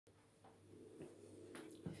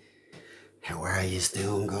How are you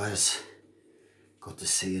doing, guys? Good to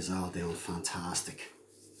see you all doing fantastic.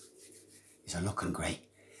 You're looking great.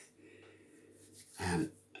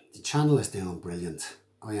 The channel is doing brilliant.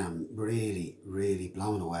 I am really, really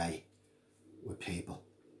blown away with people,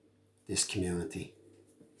 this community,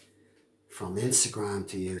 from Instagram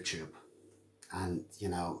to YouTube. And, you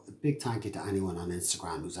know, a big thank you to anyone on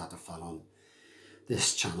Instagram who's out there following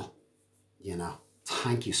this channel. You know,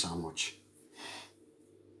 thank you so much.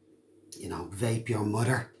 You know, Vape Your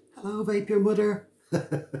Mother. Hello, Vape Your Mother.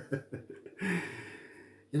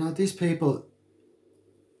 You know, these people,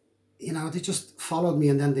 you know, they just followed me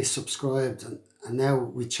and then they subscribed. And now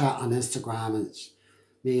we chat on Instagram and it's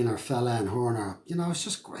me and our fella and her and our, you know, it's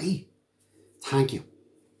just great. Thank you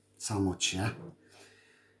so much, yeah.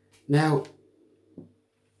 Now,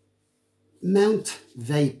 Mount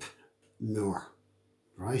Vape Moore,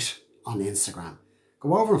 right, on Instagram.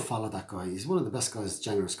 Go over and follow that guy. He's one of the best guys,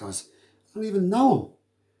 generous guys. I don't even know him.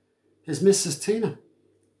 His Mrs. Tina.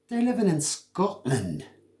 They're living in Scotland.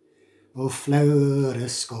 Oh, Florida,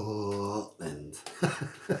 Scotland.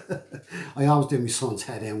 I always do my son's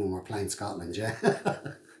head in when we're playing Scotland, yeah.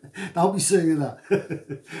 Don't be singing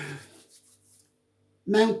that.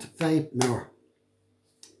 Mount Vape Moore.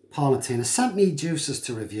 Paul and Tina sent me juices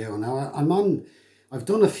to review. Now, I've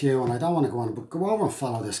done a few and I don't want to go on, but go over and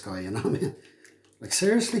follow this guy, you know what I mean? Like,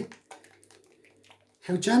 seriously?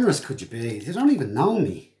 How generous could you be? They don't even know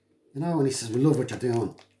me. You know, and he says, we love what you're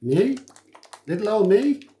doing. Me? Little old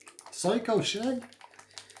me? Psycho Shay?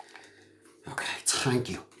 Okay, thank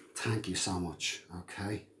you. Thank you so much,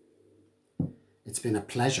 okay? It's been a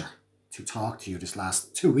pleasure to talk to you this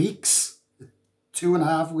last 2 weeks.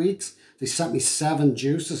 2.5 weeks. They sent me 7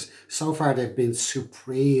 juices. So far, they've been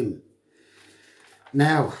supreme.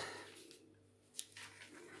 Now,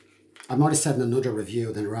 I might have said in another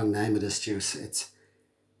review the wrong name of this juice. It's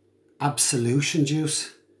absolution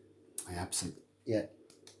juice. Yeah.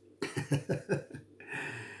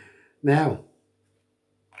 Now,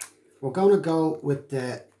 we're going to go with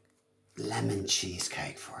the lemon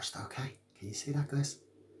cheesecake first, okay? Can you see that, guys?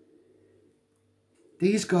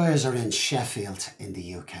 These guys are in Sheffield in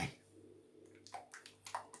the UK.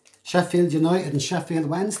 Sheffield United and Sheffield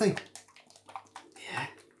Wednesday. Yeah.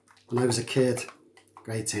 When I was a kid,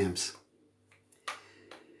 great teams.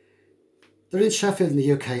 They're in Sheffield in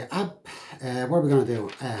the UK. What are we going to do?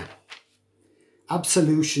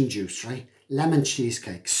 Absolution juice, right? Lemon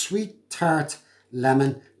cheesecake. Sweet tart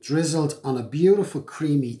lemon drizzled on a beautiful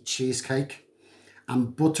creamy cheesecake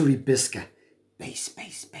and buttery biscuit. Base.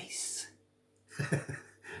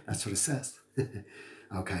 That's what it says.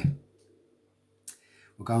 Okay.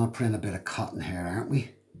 We're going to put in a bit of cotton here, aren't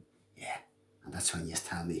we? Yeah. And that's when you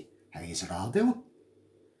tell me how you're all doing.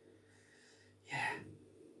 Yeah.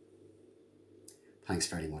 Thanks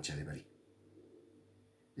very much, everybody.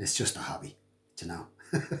 It's just a hobby, you know.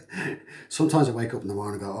 Sometimes I wake up in the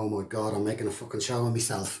morning and go, oh my God, I'm making a fucking show of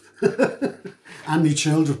myself. And me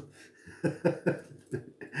children.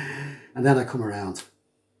 And then I come around.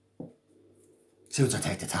 As soon as I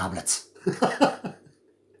take the tablets.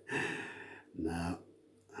 No.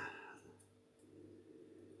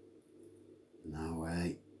 No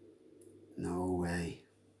way. No way.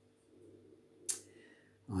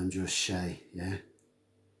 I'm just Shay, yeah.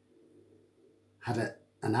 Had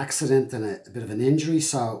an accident and a bit of an injury,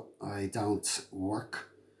 so I don't work.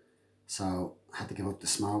 So I had to give up the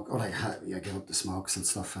smoke. Oh, give up the smokes and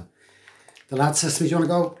stuff. And the lad says to me, do you want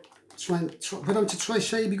to go? Why don't you try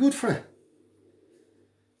Shay? It'd be good for it.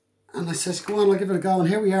 And I says, go on, I'll give it a go. And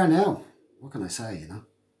here we are now. What can I say, you know?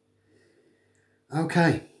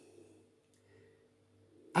 Okay.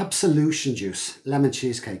 Absolution juice, lemon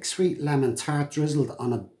cheesecake, sweet lemon tart drizzled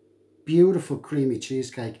on a beautiful creamy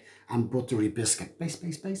cheesecake and buttery biscuit.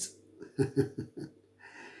 Base.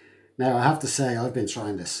 Now, I have to say, I've been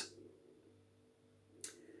trying this.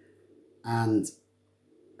 And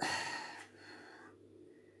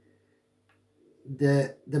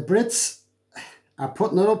the Brits are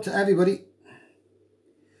putting it up to everybody.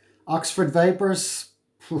 Oxford Vapors.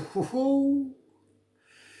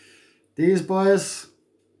 These boys,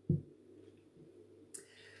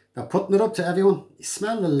 they're putting it up to everyone. You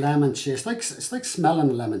smell the lemon cheese. It's like smelling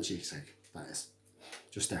the lemon cheesecake. That is.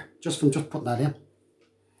 Just there. Just from putting that in.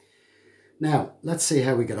 Now, let's see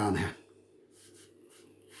how we get on here.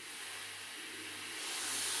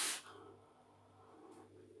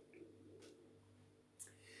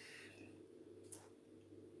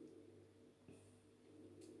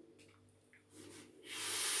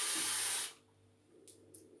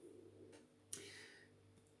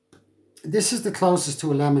 This is the closest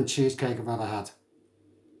to a lemon cheesecake I've ever had.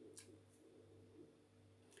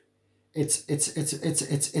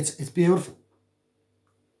 It's beautiful.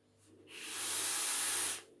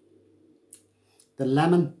 The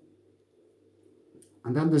lemon,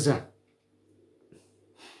 and then there's a.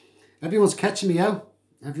 Everyone's catching me out.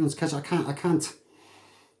 Everyone's catching. I can't.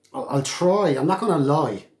 I'll try. I'm not going to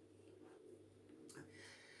lie.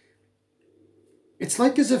 It's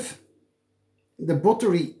like as if the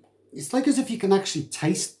buttery. It's like as if you can actually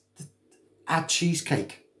taste a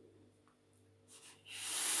cheesecake.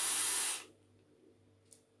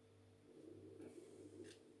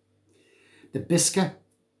 The biscuit.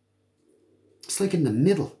 It's like in the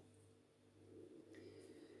middle.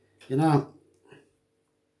 You know,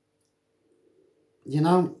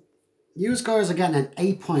 you guys are getting an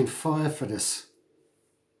 8.5 for this.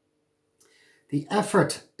 The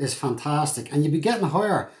effort is fantastic, and you'll be getting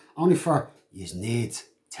higher only for you need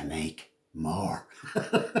to make more.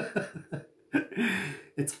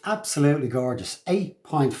 It's absolutely gorgeous.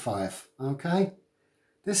 8.5, okay?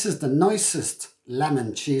 This is the nicest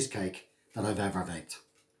lemon cheesecake that I've ever baked.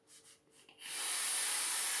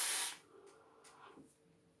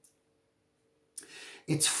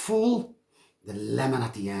 It's full. The lemon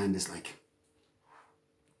at the end is like,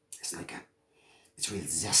 it's real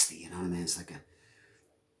zesty, you know what I mean? It's like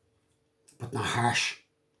but not harsh.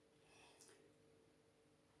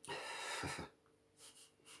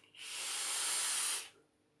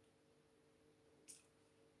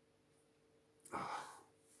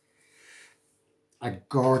 A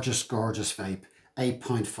gorgeous, gorgeous vape.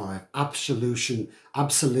 8.5.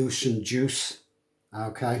 Absolution juice.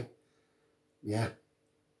 Okay. Yeah.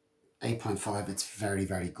 8.5. It's very,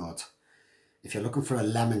 very good. If you're looking for a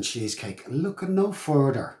lemon cheesecake, look no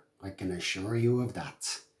further. I can assure you of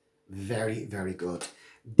that. Very, very good.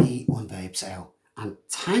 D1 Vapes out. And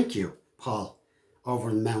thank you, Paul,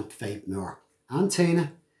 over in Mount Vape Moor, and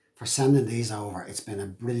Tina for sending these over. It's been a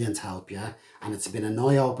brilliant help, yeah? And it's been an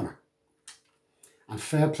eye-opener. And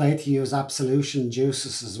fair play to you as Absolution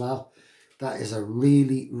Juices as well. That is a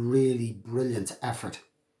really, really brilliant effort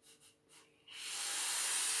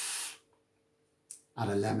at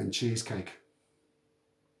a lemon cheesecake.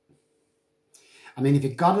 I mean, if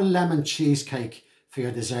you got a lemon cheesecake for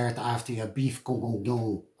your dessert after your beef gong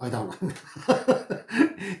gong, I don't know,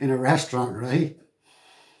 in a restaurant, right?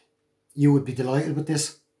 You would be delighted with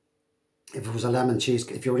this. If it was a lemon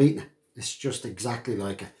cheesecake, if you were eating it, it's just exactly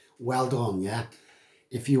like it. Well done, yeah?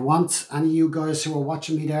 If you want, any of you guys who are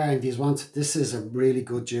watching me there, if you want, this is a really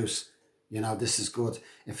good juice. You know, this is good.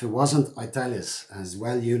 If it wasn't, I tell you, as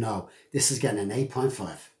well you know, this is getting an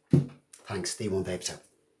 8.5. Thanks, D1 Vapes out.